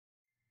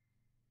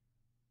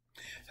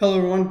Hello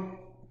everyone.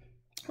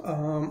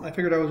 I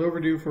figured I was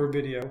overdue for a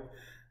video.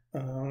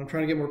 I'm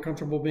trying to get more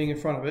comfortable being in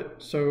front of it.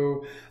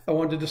 So I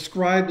wanted to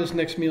describe this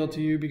next meal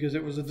to you because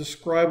it was a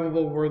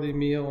describable worthy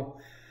meal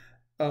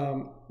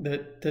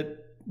that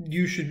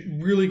you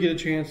should really get a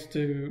chance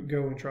to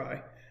go and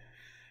try.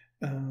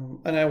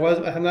 And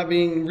I'm not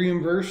being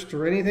reimbursed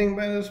or anything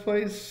by this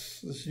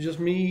place. This is just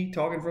me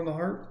talking from the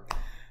heart.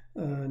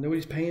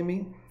 Nobody's paying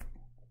me.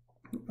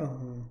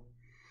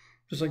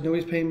 Just like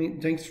nobody's paying me.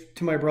 Thanks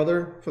to my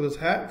brother for this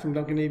hat from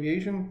Duncan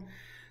Aviation.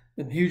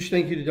 And huge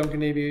thank you to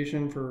Duncan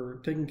Aviation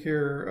for taking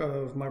care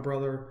of my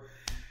brother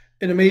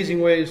in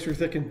amazing ways through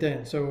thick and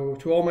thin. So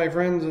to all my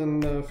friends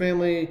and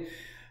family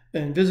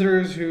and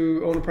visitors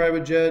who own a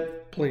private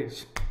jet,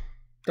 please,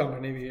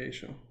 Duncan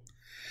Aviation.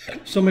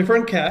 So my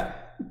friend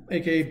Kat,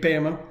 aka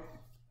Bama,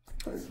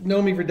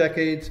 known me for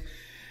decades,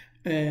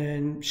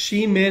 and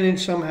she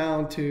managed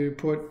somehow to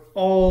put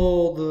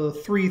all the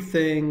three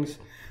things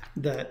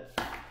that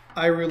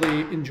I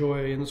really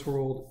enjoy in this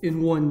world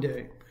in one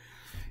day: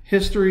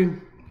 history,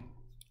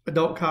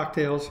 adult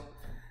cocktails,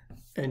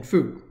 and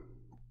food.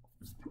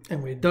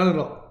 And we'd done it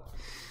all.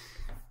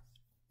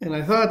 And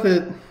I thought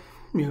that,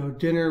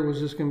 dinner was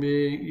just going to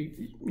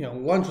be,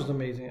 lunch was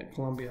amazing at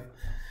Columbia.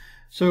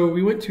 So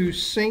we went to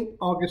St.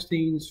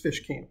 Augustine's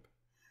Fish Camp.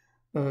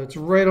 It's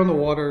right on the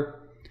water.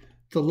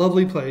 It's a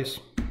lovely place.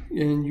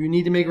 And you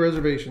need to make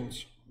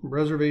reservations.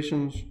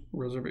 Reservations.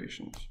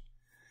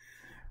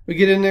 We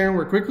get in there and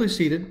we're quickly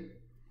seated.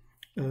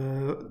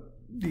 The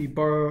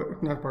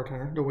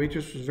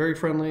waitress was very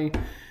friendly,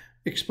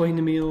 explained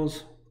the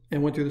meals,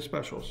 and went through the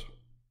specials.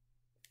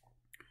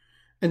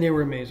 And they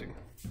were amazing.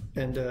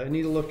 And I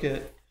need to look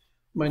at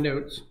my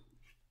notes.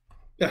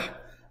 Yeah,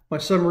 my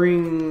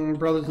submarine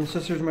brothers and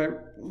sisters might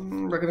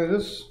recognize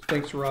this.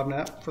 Thanks to Rob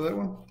Knapp for that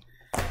one.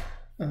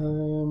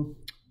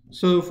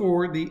 So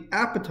for the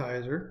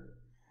appetizer,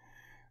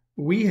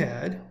 we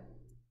had,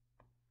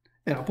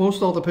 and I'll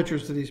post all the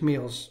pictures to these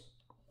meals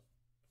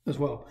as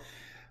well.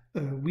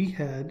 We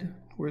had,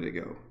 where'd it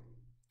go?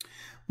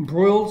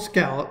 Broiled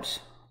scallops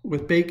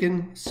with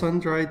bacon,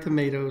 sun-dried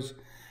tomatoes,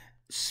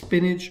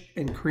 spinach,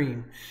 and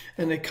cream.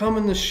 And they come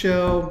in the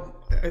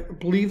shell. I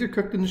believe they're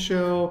cooked in the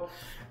shell.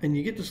 And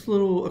you get this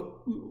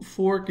little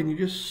fork and you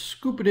just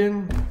scoop it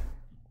in.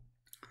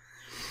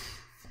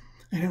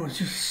 And it was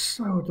just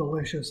so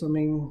delicious. I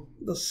mean,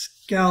 the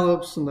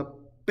scallops and the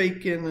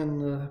bacon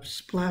and the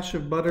splash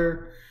of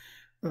butter.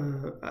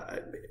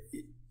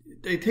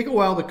 They take a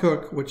while to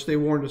cook, which they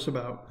warned us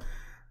about.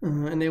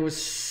 And I think it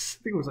was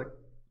like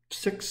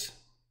 6,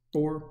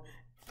 4.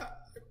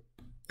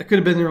 I could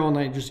have been there all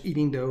night just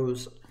eating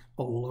those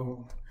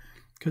alone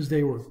because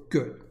they were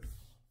good.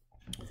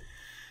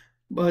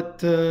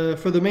 But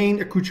for the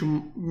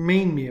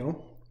main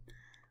meal,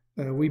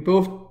 we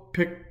both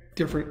picked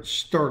different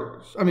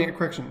specials,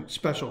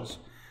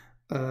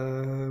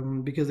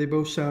 because they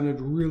both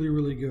sounded really,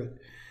 really good.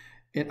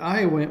 And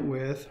I went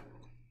with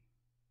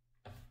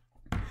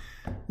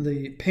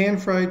the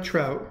pan-fried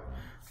trout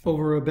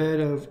over a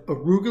bed of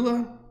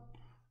arugula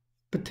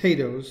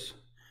potatoes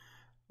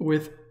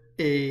with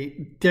a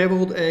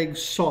deviled egg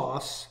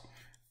sauce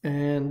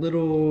and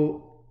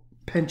little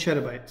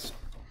pancetta bites.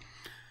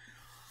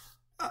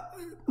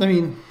 I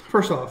mean,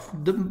 first off,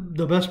 the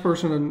best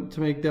person to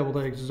make deviled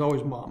eggs is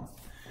always Mom.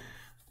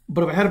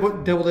 But if I had to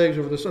put deviled eggs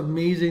over this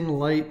amazing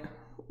light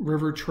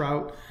river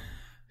trout,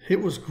 it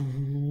was,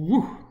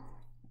 whew,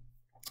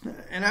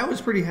 and I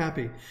was pretty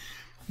happy.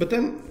 But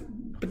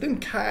then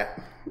Kat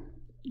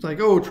was like,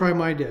 "Oh, try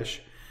my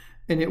dish,"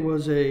 and it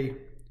was a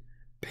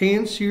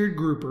pan-seared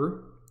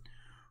grouper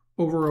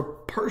over a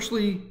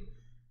parsnip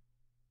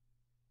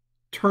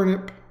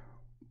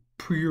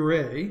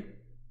puree,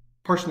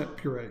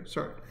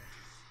 sorry,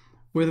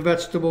 with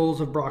vegetables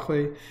of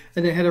broccoli,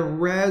 and it had a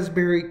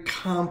raspberry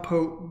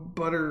compote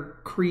butter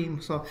cream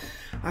sauce.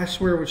 I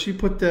swear, when she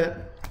put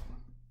that,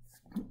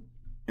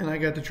 and I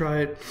got to try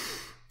it,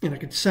 and I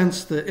could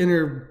sense the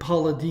inner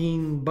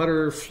Pauladine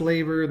butter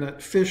flavor and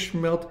that fish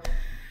melt.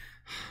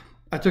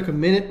 I took a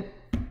minute,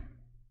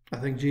 I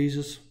thanked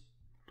Jesus,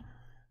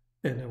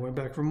 and I went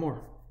back for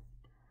more.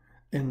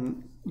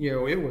 And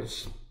it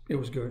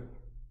was good.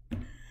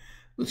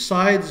 The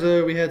sides,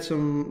 we had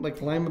some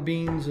like lima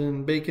beans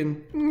and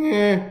bacon.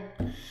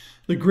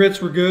 The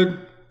grits were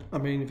good. I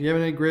mean, if you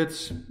haven't had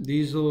grits,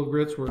 these little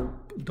grits were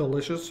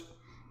delicious.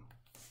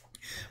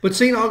 But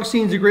St.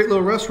 Augustine's a great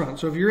little restaurant.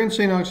 So if you're in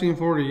St. Augustine,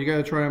 Florida, you got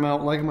to try them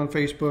out. Like them on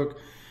Facebook.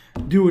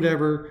 Do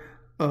whatever.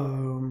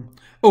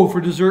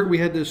 For dessert, we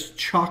had this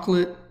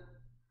chocolate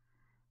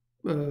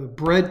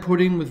bread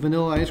pudding with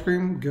vanilla ice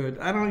cream. Good.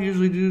 I don't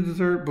usually do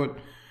dessert, but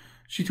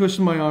she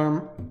twisted my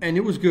arm, and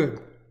it was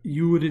good.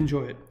 You would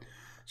enjoy it.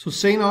 So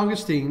St.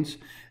 Augustine's,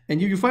 and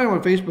you can find them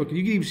on Facebook.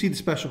 You can even see the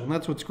special, and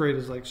that's what's great.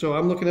 Is like, so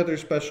I'm looking at their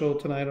special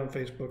tonight on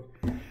Facebook,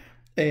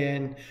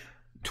 and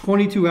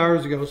 22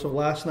 hours ago, so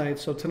last night,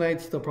 so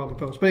tonight's they'll probably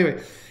post. But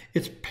anyway,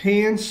 it's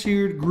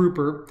pan-seared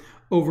grouper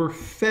over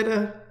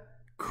feta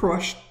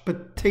crushed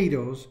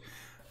potatoes,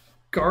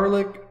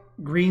 garlic,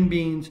 green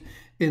beans,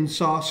 in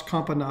sauce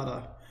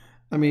campanata.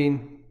 I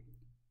mean,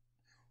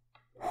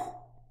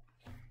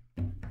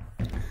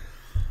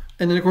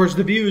 And then, of course,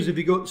 the views, if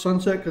you go at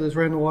sunset, because it's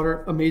right in the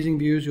water, amazing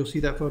views. You'll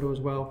see that photo as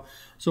well.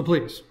 So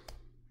please,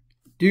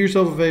 do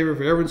yourself a favor. If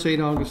you're ever in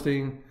St.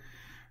 Augustine,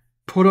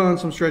 put on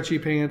some stretchy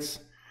pants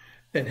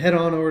and head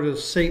on over to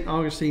St.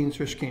 Augustine's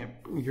Fish Camp.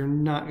 You're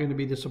not going to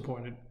be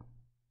disappointed.